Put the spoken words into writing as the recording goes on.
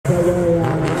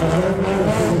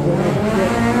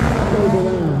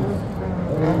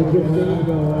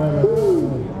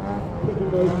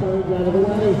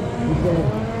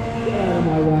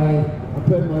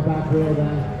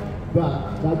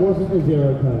But that wasn't a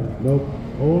zero cone. Nope.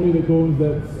 Only the cones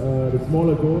that's the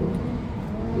smaller cone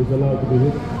is allowed to be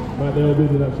hit. But there will be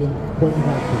deduction 25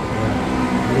 cents.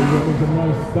 Some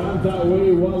nice stand that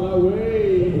way, while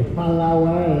away. While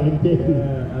away, indeed.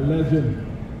 Yeah, a legend.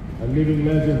 A living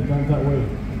legend, stand that way.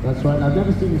 That's right, I've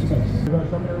never seen his face. You got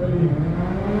something already?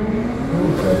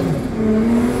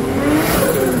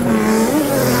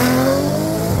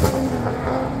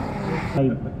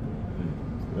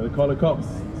 Gotta call the cops.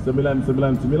 Similan.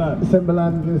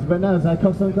 Simbalan is, but no, it's like a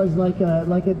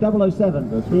 007.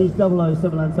 That's right. He's 00,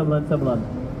 Simbalan.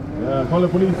 Yeah, call the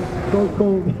police. Call.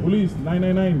 Police,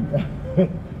 999.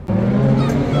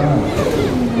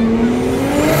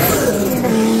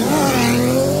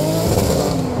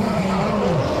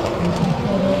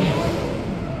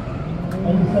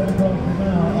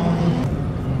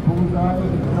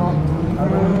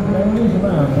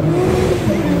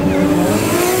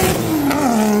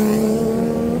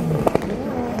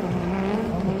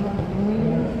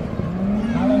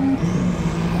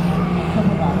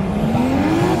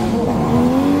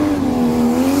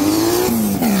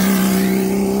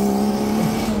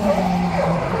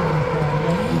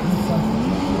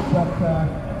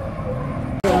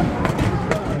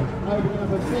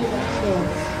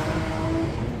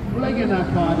 Flinging that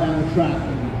car down the track.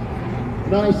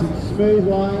 Nice and smooth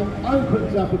line.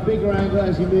 Opens up a bigger angle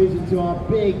as he moves into our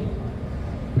big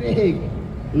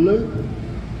loop.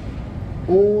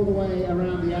 All the way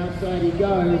around the outside he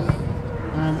goes.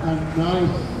 And a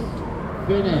nice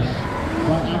finish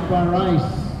by Akbar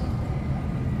Rice.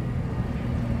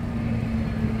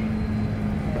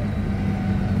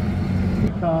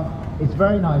 It's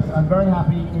very nice. I'm very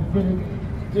happy it didn't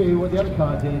do what the other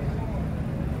car did.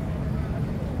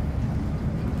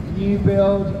 New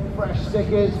build, fresh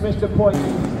stickers, Mr. Point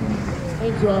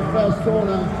into our first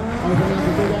corner, opening up a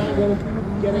big angle,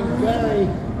 getting very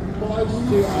close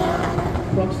to our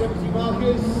proximity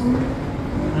markers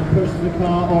and pushing the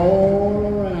car all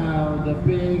around the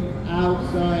big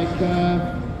outside curve.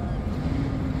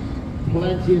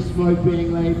 Plenty of smoke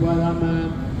being laid by that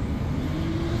man.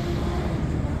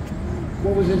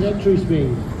 What was his entry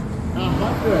speed?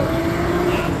 100.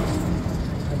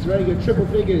 That's very good, triple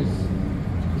figures.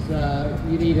 So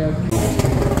you need a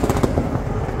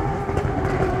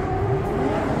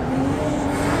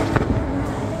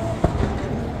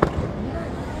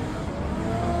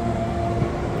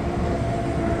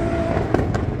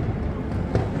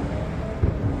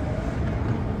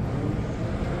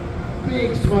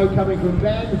big smoke coming from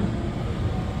Ben,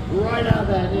 right out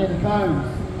there near the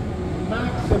cones.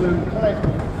 Maximum clip,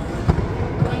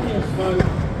 plenty of smoke.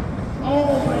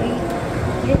 Oh, but he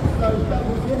hits those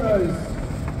double zeros.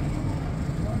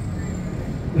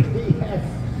 Yes,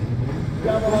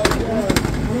 double